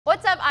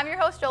What's up? I'm your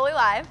host, Jolie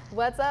Live.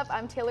 What's up?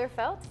 I'm Taylor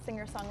Felt,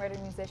 singer,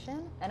 songwriter,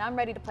 musician, and I'm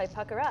ready to play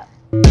Pucker Up.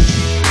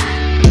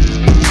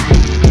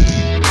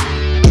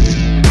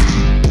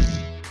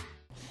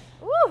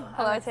 Woo!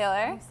 Hello, Taylor.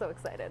 I'm so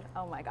excited.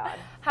 Oh my God.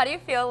 How do you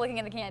feel looking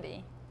at the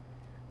candy?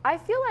 I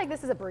feel like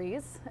this is a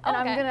breeze, and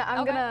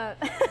I'm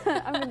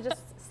gonna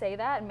just say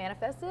that and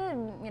manifest it,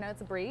 and it's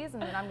a breeze,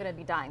 and then I'm gonna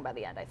be dying by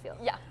the end. I feel.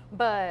 Yeah.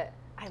 But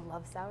I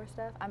love sour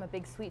stuff. I'm a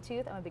big sweet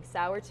tooth. I'm a big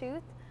sour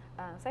tooth.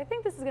 So I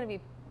think this is gonna be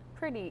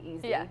pretty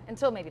easy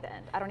until maybe the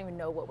end. I don't even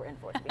know what we're in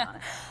for, to be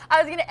honest.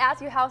 I was gonna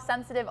ask you, how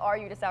sensitive are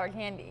you to sour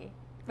candy?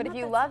 But if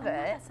you love it, I'm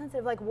not that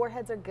sensitive. Like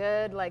warheads are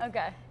good. Like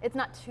it's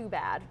not too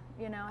bad.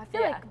 I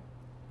feel like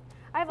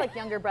I have like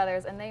younger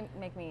brothers, and they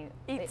make me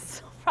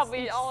eat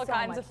probably all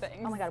kinds of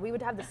things. Oh my God, we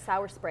would have the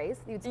sour sprays.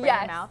 You'd spray in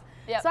your mouth.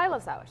 Yep. So I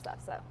love sour stuff.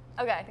 So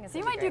I think so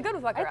you might do good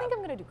with Pucker Up. I think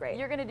I'm gonna do great.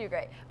 You're gonna do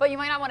great, but you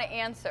might not want to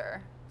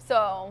answer.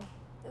 So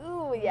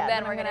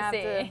then we're gonna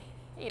see.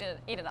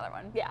 Eat another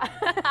one. Yeah.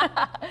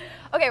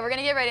 Okay, we're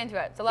gonna get right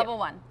into it. So level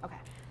 1. Okay.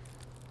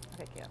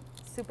 Okay, cute.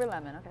 Super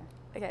lemon.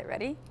 Okay. Okay,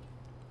 ready?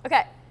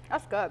 Okay.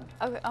 That's good.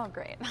 Okay. Oh,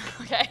 great.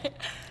 Okay.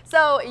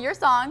 So your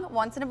song,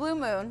 "Once in a Blue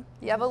Moon,"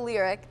 you have a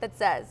lyric that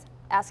says,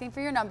 "Asking for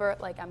your number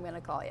like I'm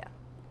gonna call you."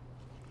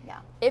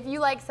 Yeah. If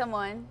you like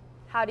someone,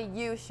 how do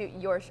you shoot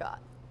your shot?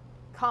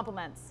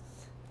 Compliments.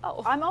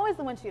 Oh. I'm always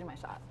the one shooting my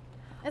shot.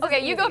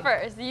 Okay, you go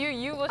first.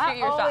 You will shoot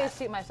your shot. I always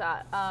shoot my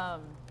shot.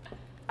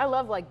 I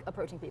love like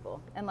approaching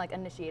people and like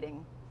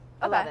initiating.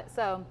 I love it.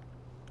 So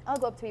I'll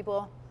go up to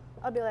people.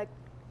 I'll be like,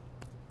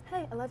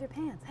 "Hey, I love your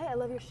pants. Hey, I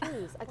love your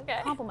shoes." I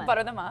compliment.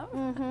 Butter them up.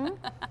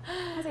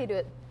 That's how you do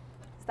it.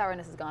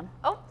 Sourness is gone.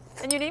 Oh,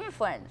 and you didn't even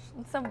flinch.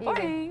 It's so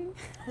boring.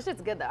 This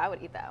shit's good though. I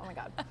would eat that. Oh my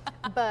God.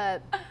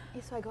 But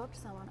so I go up to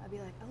someone. I'd be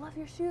like, "I love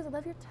your shoes. I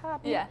love your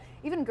top." Yeah.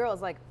 Even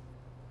girls like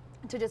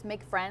to just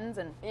make friends,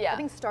 and I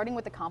think starting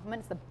with a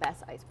compliment is the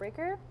best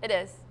icebreaker. It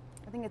is.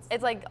 I think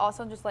it's like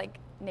also just like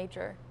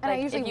nature. And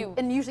like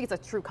usually it's a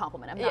true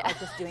compliment. I'm not like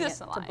just doing it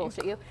to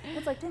bullshit you.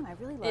 It's like, damn, I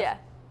really love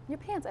your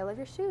pants. I love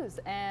your shoes.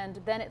 And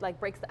then it like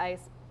breaks the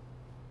ice.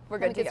 We're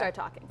good to start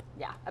talking.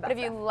 Yeah. But if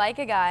you like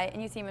a guy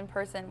and you see him in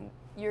person,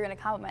 you're gonna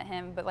compliment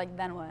him. But like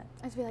then what?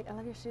 I just be like, "I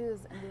love your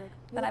shoes," and be like,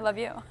 "Then I love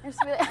you." I just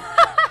be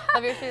like,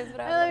 "Love your shoes,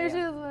 but I love your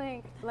shoes."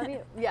 Like, love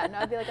you. Yeah. No,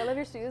 I'd be like, "I love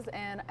your shoes,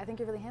 and I think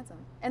you're really handsome."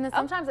 And then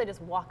sometimes I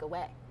just walk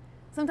away.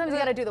 Sometimes you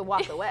gotta do the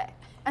walk away.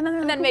 And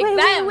then, make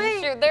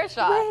them shoot their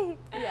shot. Wait.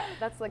 Yeah,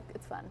 that's like,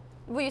 it's fun.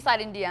 Will you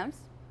slide in DMs?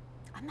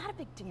 I'm not a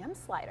big DM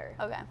slider.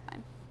 Okay,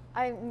 fine.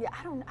 I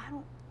don't,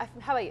 how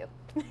about you?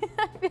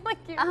 I feel like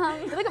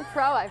you're like a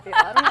pro, I feel.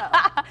 I don't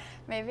know.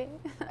 Maybe.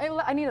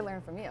 I need to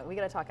learn from you. We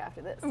gotta talk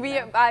after this.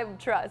 I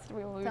trust.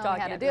 We will be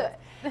talking how to do it.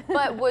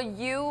 But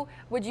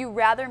would you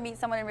rather meet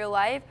someone in real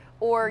life,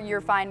 or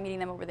you're fine meeting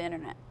them over the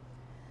internet?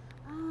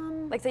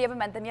 Like say you haven't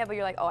met them yet, but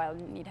you're like, "Oh, I'll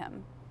meet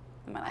him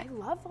in my life." I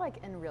love like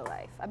in real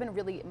life. I've been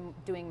really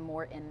doing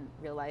more in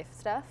real life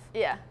stuff.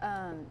 Yeah.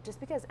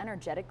 Just because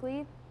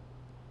energetically,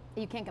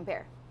 you can't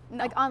compare. No.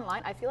 Like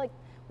online, I feel like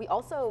we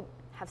also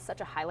have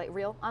such a highlight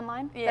reel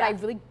online that I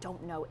really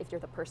don't know if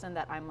you're the person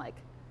that I'm like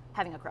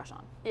having a crush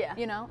on. Yeah.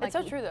 Like it's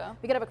so true though.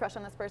 We could have a crush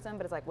on this person,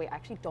 but it's like, wait, I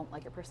actually don't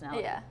like your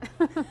personality. Yeah.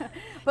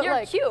 But you're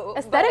like, cute.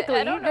 Aesthetically,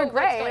 I don't know you're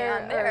great. What's going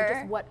on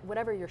there. Or just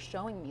whatever you're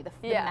showing me, the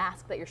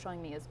mask that you're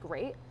showing me is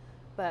great.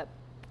 But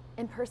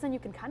in person, you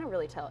can kind of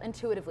really tell.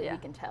 Intuitively, we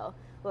can tell.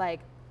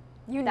 Like,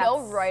 you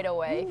know right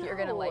away if you're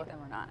gonna like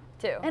them or not,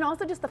 too. And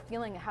also just the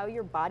feeling, how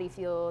your body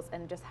feels,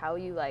 and just how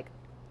you like,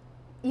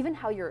 even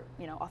how you're,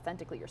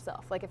 authentically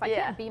yourself. Like if I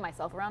can't be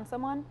myself around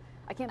someone,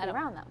 I can't be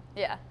around them.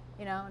 Yeah.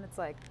 And it's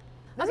like,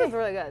 this is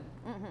really good.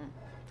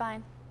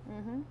 Fine.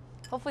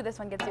 Hopefully this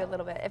one gets you a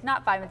little bit. If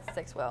not 5 and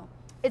 6 will.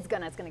 It's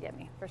gonna get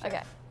me for sure.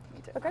 Okay. Me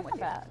too. Okay, not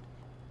bad.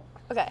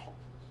 Okay.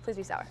 Please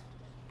be sour.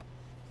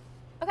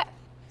 Okay.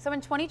 So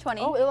in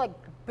 2020. Oh, it like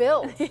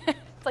builds.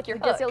 It's like your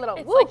hook. Gets you a little,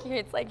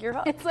 it's like your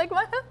hook. It's like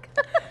my hook.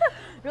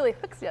 Really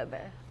hooks you out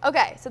there.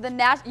 Okay, so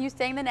you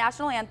sang the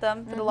national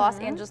anthem for the Los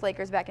Angeles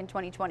Lakers back in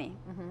 2020.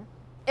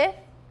 If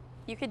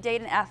you could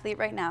date an athlete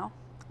right now,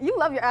 you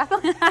love your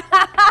athlete.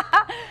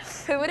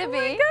 who would it be?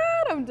 Oh my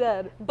God, I'm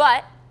dead.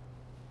 But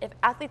if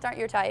athletes aren't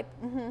your type,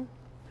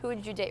 who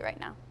would you date right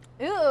now?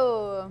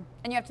 Ooh.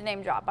 And you have to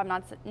name drop. I'm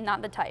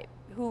not the type.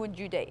 Who would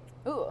you date?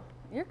 Ooh,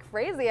 you're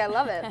crazy. I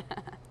love it.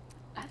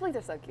 Athletes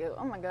are so cute.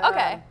 Oh my God.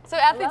 Okay, so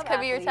athletes could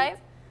be your type.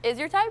 Is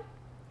your type?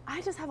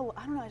 I just have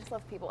I don't know. I just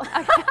love people.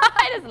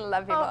 I just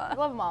love people. I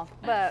love them all.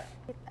 But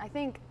I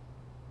think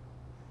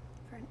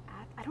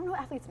I don't know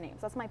athletes'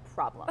 names. That's my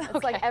problem.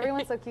 It's like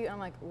everyone's so cute. And I'm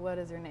like, what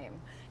is your name?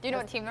 Do you know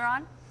what team they're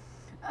on?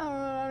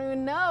 I don't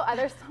even know.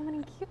 There's so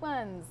many cute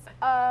ones.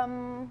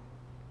 I'm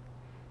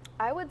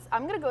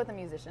gonna go with a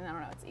musician. I don't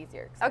know. It's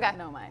easier. Okay. I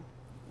know my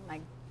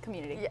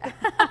community. Yeah.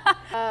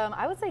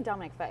 I would say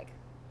Dominic Fike.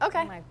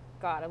 Okay. Oh my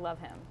God, I love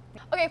him.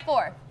 Okay,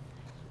 4.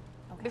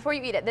 Okay. Before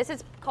you eat it, this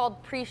is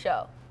called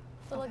pre-show.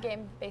 It's a little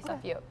game based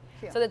off you.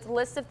 Cute. So it's a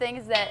list of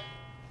things that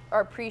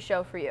are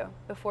pre-show for you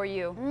before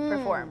you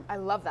perform. I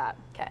love that.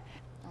 Okay.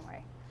 Don't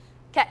worry.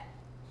 Okay.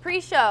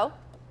 Pre-show,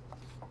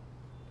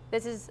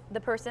 This is the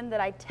person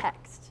that I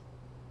text.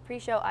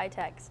 Pre-show, I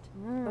text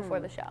before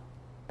the show.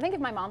 I think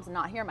if my mom's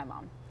not here, my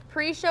mom.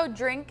 Pre-show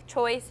drink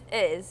choice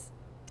is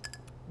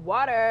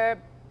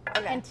water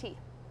and tea.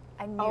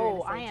 I knew you were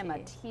gonna say I am tea.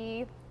 a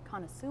tea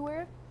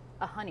connoisseur,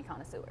 a honey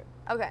connoisseur.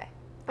 Okay.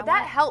 But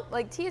that helps,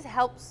 like tea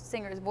helps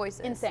singers'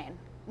 voices. Insane.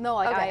 No,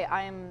 like Okay.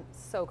 I am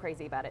so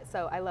crazy about it.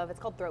 So I love, it's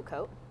called throat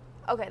coat.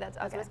 Okay, that's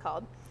That's what it's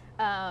called.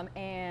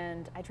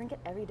 And I drink it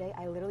every day.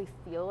 I literally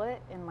feel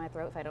it in my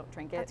throat if I don't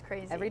drink it That's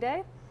crazy. every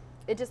day.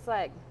 It just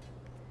like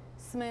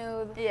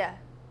smooth. Yeah.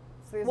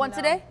 So there's Once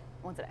a day?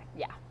 Once a day,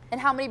 yeah. And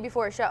how many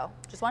before a show?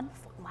 Just one?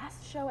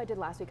 Last show I did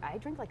last week, I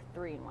drank like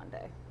 3 in one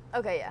day.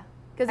 Okay, yeah.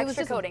 Because it was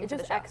Extra just, coating it's for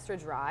the just show. extra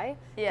dry.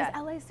 Yeah.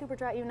 Because LA is super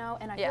dry, you know,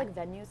 and I Yeah. feel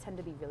like venues tend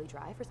to be really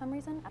dry for some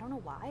reason. I don't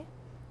know why.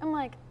 I'm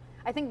like,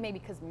 I think maybe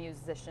because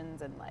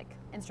musicians and like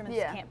instruments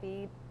Yeah. can't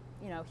be,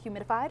 you know,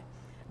 humidified.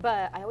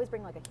 But I always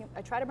bring like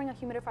I try to bring a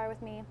humidifier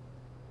with me.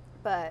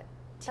 But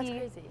That's tea,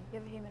 crazy. You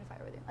have a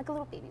humidifier with you. like a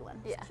little baby one.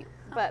 It's Yeah. cute.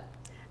 But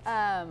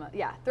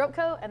yeah, throat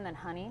coat and then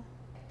honey.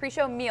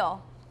 Pre-show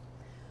meal.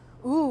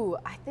 Ooh,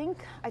 I think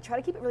I try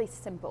to keep it really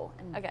simple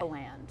and Okay.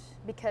 bland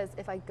because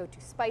if I go too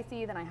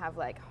spicy, then I have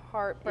like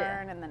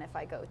heartburn, and then if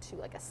I go too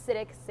like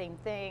acidic, same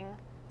thing.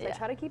 So I Yeah.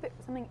 try to keep it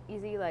something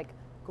easy like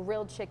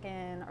grilled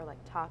chicken or like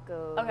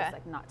tacos, Okay.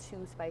 like not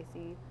too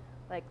spicy.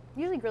 Like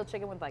usually grilled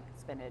chicken with like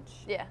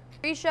spinach. Yeah.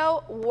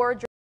 Pre-show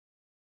wardrobe.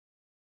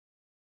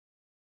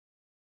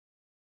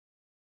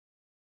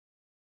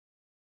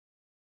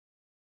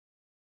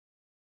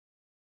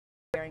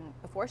 Wearing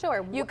before show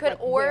or You could like,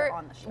 wear or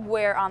on the show.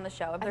 wear on the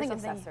show. If I there's think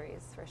something.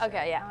 accessories for sure.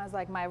 Okay, yeah. I was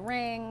like my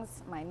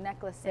rings, my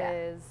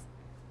necklaces,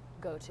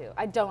 go to.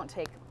 I don't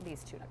take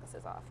these 2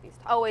 necklaces off. These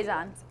top Always 2 on.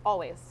 ones.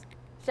 Always.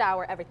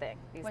 Shower, everything.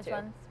 These Which 2.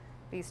 ones?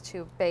 These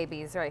 2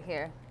 babies right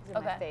here. These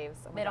are my faves.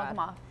 Oh my They don't God. come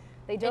off.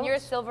 They don't. And you're a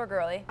silver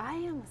girly.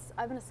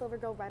 I've been a silver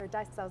girl ride or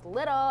die since I was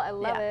little. I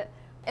love it.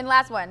 And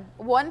last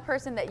one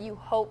person that you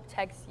hope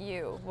texts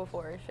you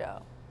before a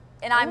show.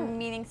 And I'm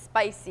meaning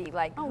spicy,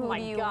 like Oh who my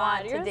do you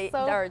God, want you're to date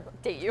so- or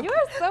date you? You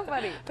are so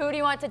funny. Who do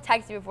you want to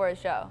text you before a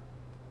show?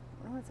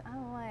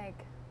 I'm like.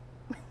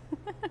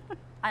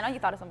 I know you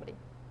thought of somebody.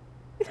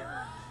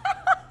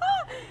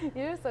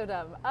 You're so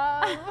dumb.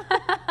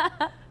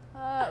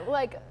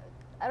 Like,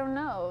 I don't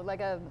know,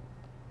 like a.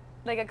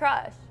 Like a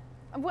crush.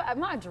 I'm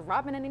not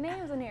dropping any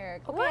names in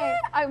here. Okay. What?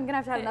 I'm gonna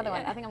have to have another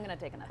one. I think I'm gonna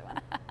take another one.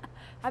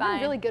 I've been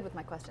Fine. really good with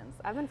my questions.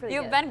 I've been pretty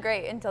You've good. been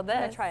great until I'm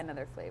gonna this. try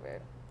another flavor.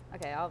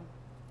 Okay, I'll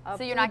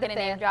So you're plead not the gonna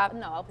name fifth. drop?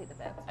 No, I'll plead the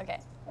fifth. Okay.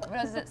 What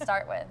does it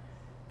start with?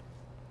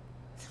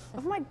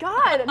 Oh my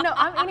God! No,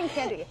 I'm eating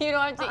candy. You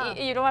don't have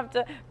to eat. You don't have to.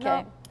 Okay.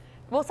 No.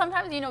 Well,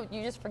 sometimes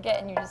you just forget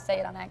and you just say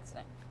it on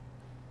accident.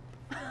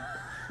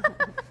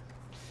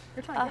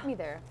 You're trying to get me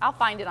there. I'll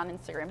find it on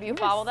Instagram. Do you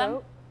follow them?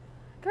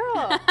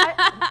 Girl,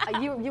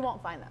 you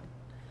won't find them.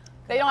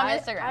 They don't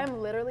have Instagram.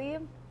 I'm literally.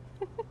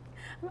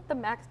 I'm at the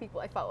max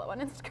people I follow on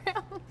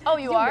Instagram. Oh,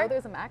 Did you you are? know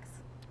there's a max?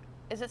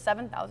 Is it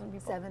 7,000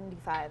 people?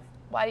 75.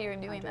 Why are you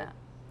doing that?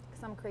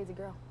 Because I'm a crazy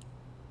girl.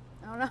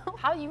 I don't know.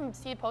 How do you even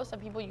see posts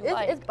of people you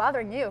like? It's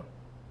bothering you.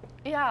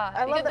 Yeah,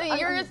 I love because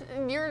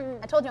that. you're.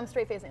 I told you I'm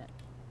straight facing it.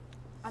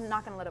 I'm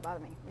not gonna let it bother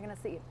me. You're gonna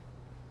see.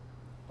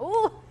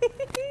 Ooh.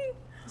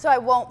 So I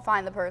won't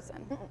find the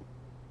person.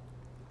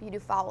 You do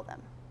follow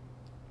them.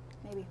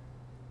 Maybe.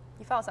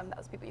 You follow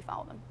 7,000 people. You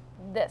follow them.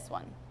 This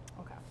one.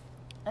 Okay.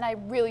 And I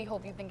really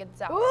hope you think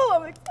it's out. Ooh,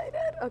 I'm excited.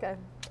 Okay.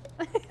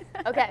 Okay.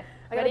 I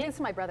gotta Ready? do this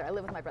to my brother. I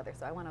live with my brother,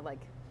 so I want to like.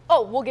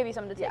 Oh, we'll give you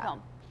something to take Yeah.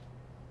 home.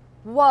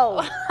 Whoa.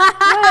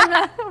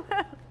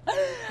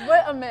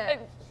 Wait a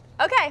minute.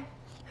 Okay.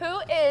 Who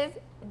is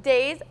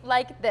Days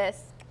Like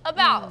This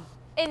about?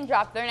 And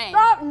drop their name.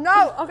 Stop!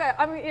 No. Okay,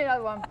 I'm gonna eat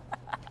another one.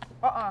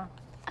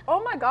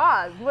 Oh my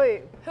God.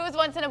 Wait. Who is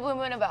Once in a Blue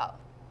Moon about?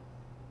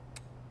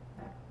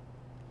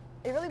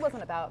 It really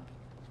wasn't about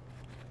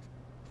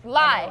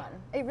Lie.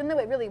 anyone.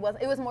 It really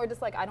wasn't. It was more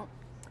just like I don't.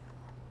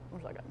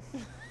 One second.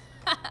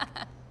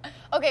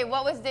 Okay,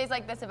 what was Days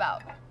Like This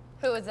about?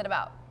 Who is it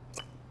about?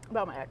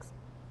 About my ex.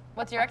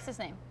 What's your ex's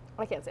name?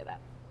 I can't say that.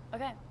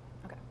 Okay.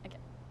 Okay. Okay.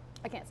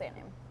 I can't say a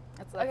name.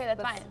 Okay,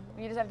 that's fine.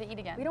 You just have to eat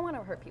again. We don't want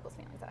to hurt people's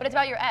feelings. But it's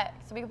about your ex,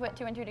 so we can put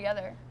 2 and 2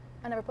 together.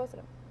 I never posted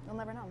him. You'll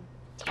never know.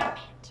 Damn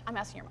it. I'm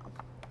asking your mom.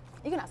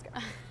 You can ask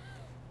her.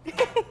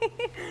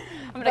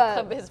 I'm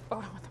gonna clip his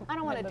photo with him. I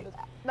don't want to do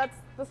that.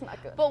 That's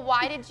not good. But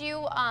why did you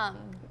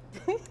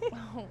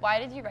why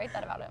did you write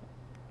that about him?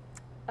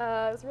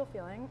 It was a real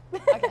feeling.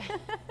 Okay.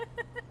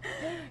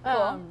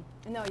 Cool.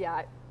 No,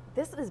 yeah.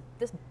 This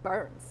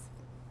burns.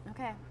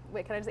 Okay.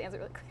 Wait, can I just answer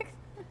really quick?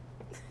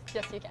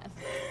 Yes, you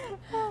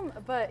can.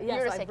 But yeah,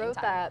 You're so just I taking wrote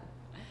time. that.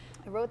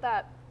 I wrote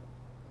that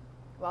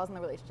while I was in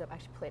the relationship. I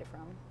actually played it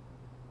from.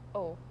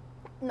 Oh.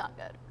 Not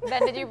good.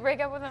 Then did you break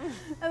up with him?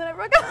 And then I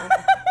broke up.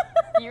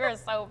 You are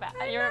so bad.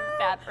 You're a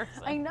bad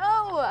person. I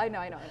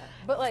know.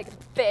 But like,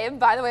 Babe,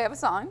 by the way, I have a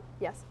song.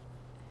 yes.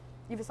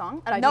 You have a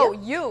song? No,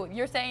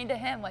 you're saying to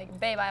him like,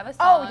 babe, I have a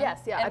Oh, song.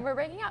 yes, yeah. And we're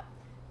breaking up.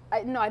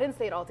 No, I didn't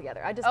say it all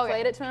together. I just Okay.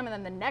 played it to him, and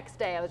then the next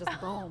day I was just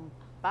boom.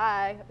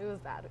 bye. It was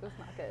bad. It was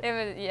not good. It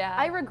was, yeah.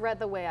 I regret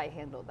the way I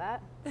handled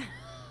that.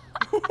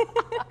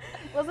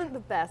 Wasn't the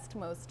best,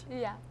 most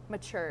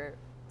mature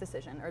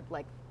decision, or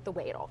like the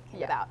way it all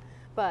came about.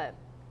 But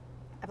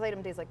I played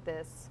him Days Like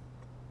This.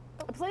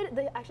 I played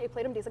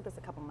him Days Like This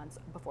a couple months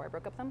before I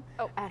broke up with him.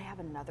 Oh. I have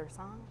another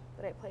song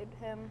that I played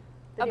him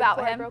the day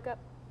before I broke up.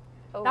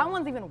 Oh. That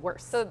one's even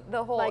worse. So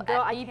the whole like,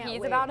 girl, EP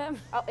is about him?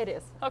 Oh, it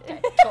is.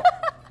 Okay,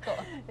 cool.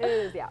 It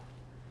is, yeah.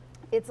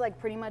 It's like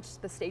pretty much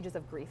the stages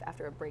of grief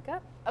after a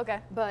breakup. Okay.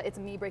 But it's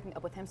me breaking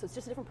up with him, so it's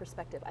just a different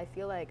perspective. I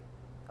feel like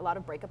a lot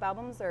of breakup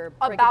albums are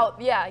about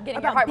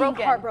getting your heart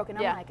broken. Heartbroken.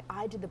 I'm like,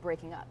 I did the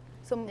breaking up,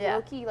 so I'm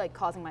low-key like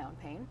causing my own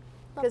pain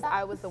because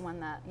I was the one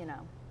that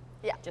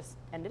just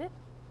ended it,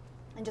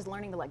 and just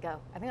learning to let go.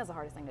 I think that's the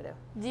hardest thing to do.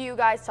 Do you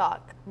guys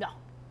talk? No.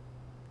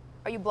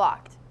 Are you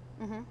blocked?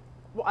 Mm-hmm.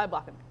 Well, I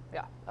block him.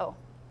 Yeah. Oh.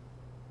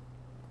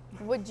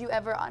 Would you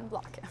ever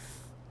unblock him?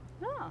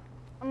 No.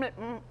 I'm like,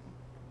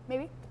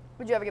 maybe.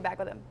 Would you ever get back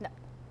with him? No.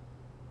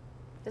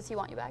 Does he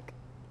want you back?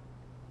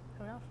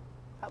 Who knows?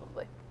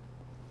 Probably.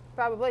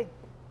 Probably.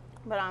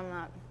 But I'm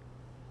not.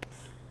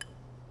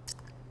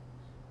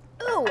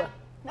 Ooh.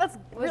 That's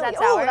was that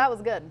sour? Ooh, that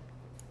was good.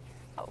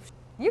 Oh,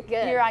 you're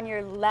good. You're on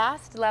your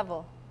last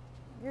level.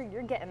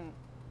 You're getting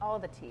all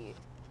the tea.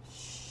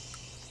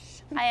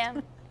 I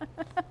am.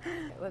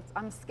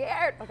 I'm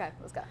scared. Okay,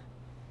 let's go.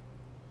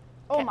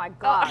 Oh Okay. my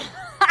God.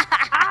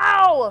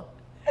 Ow!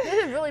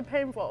 This is really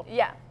painful.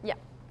 Yeah.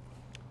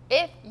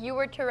 If you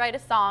were to write a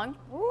song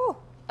Ooh.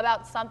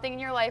 about something in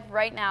your life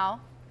right now,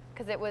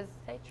 because it was,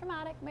 say,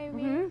 traumatic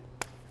maybe,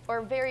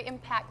 or very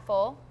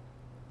impactful,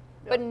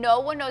 but no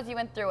one knows you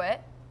went through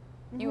it.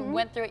 You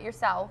went through it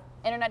yourself.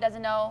 Internet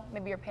doesn't know.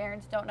 Maybe your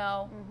parents don't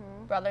know.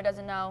 Brother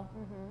doesn't know.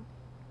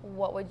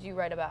 What would you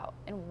write about,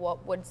 and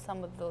what would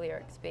some of the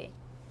lyrics be?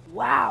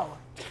 Wow.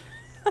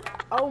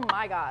 Oh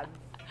my God.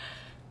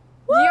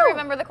 Do you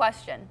remember the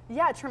question?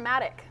 Yeah,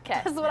 traumatic.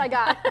 Okay. That's what I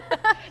got.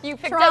 You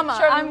picked trauma. up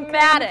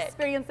traumatic. I'm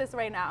experiencing this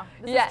right now.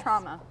 This is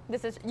trauma.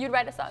 This is, you'd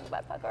write a song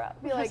about Pucker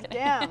Up. Be like,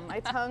 damn,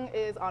 my tongue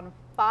is on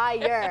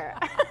fire.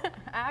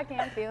 I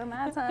can't feel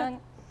my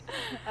tongue.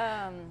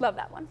 Love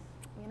that one.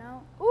 You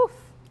know, oof.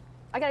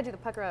 I gotta do the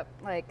Pucker Up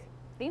like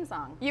theme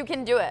song. You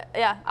can do it.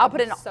 Yeah, I'll put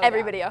it in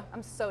every video.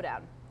 I'm so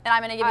down. And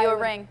I'm gonna give you a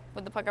ring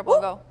with the Pucker Up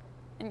logo,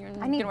 and you're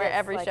gonna wear it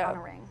every like, show. on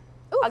a ring.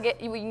 I'll get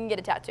you. You can get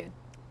it tattooed.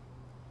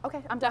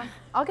 Okay, I'm done.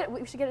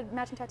 We should get a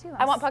matching tattoo.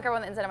 I want Pucker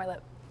on the inside of my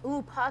lip.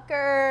 Ooh,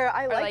 Pucker.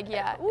 I like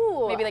that.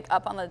 Ooh. Maybe like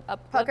up on the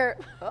up. Pucker.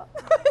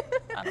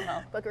 I don't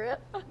know. Pucker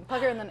it.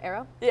 Pucker and then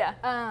arrow. Yeah.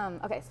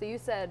 Okay, so you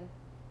said,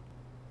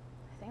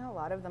 I think a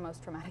lot of the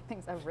most traumatic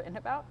things I've written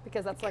about,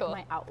 because that's like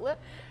my outlet.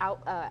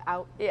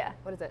 Yeah.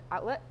 What is it?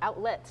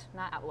 Outlet,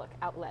 not outlook.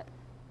 Outlet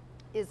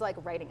is like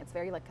writing. It's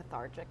very like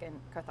cathartic.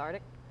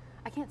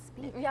 I can't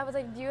speak. Yeah, I was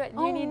like, do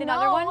you need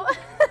another one?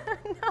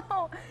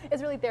 No,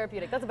 it's really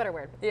therapeutic. That's a better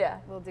word. Yeah.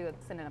 We'll do a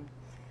synonym.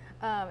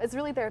 It's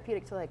really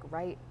therapeutic to like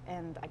write,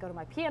 and I go to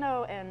my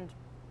piano and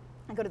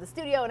I go to the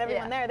studio, and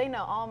everyone there, they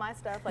know all my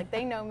stuff. Like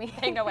they know me.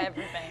 They know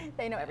everything.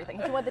 They know everything.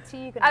 If you want the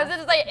tea, you can I was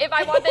just like, if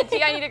I want the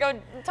tea, I need to go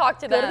talk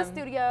to them. Go to the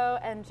studio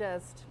and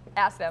just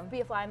ask them.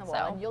 Be a fly in the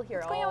wall, and you'll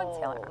hear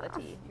all the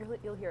tea.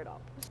 You'll hear it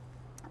all.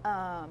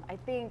 I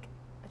think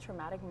a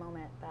traumatic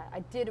moment that I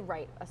did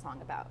write a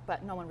song about,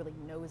 but no one really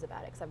knows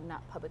about it because I've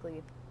not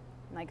publicly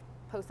like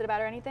posted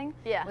about it or anything.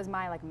 Yeah. Was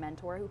my like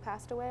mentor who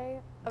passed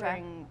away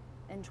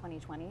in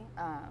 2020,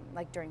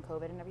 like during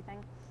COVID and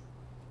everything.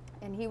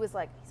 And he was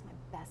like, he's my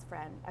best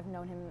friend. I've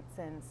known him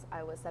since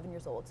I was 7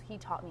 years old. So he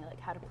taught me like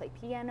how to play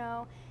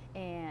piano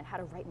and how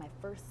to write my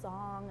first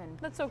song, and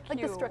that's so cute.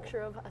 Like the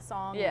structure of a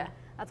song. Yeah. And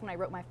that's when I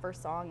wrote my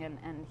first song,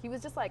 and he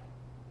was just like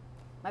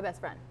my best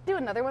friend. Do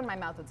another one, my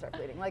mouth would start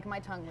bleeding. Like my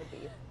tongue would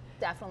be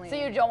definitely. So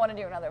you don't want to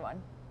do another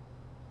one?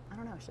 I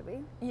don't know, should we?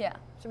 Yeah.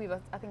 Should we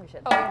both? I think we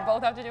should. Oh, we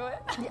both have to do it?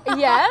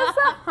 Yes,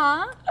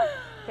 huh?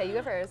 Okay, you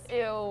go first.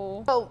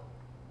 Ew. So,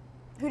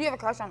 who do you have a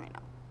crush on right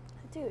now?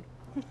 Dude.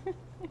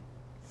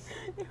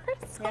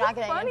 You're not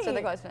going to answer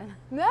the question.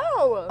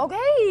 No.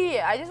 Okay,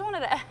 I just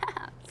wanted to ask.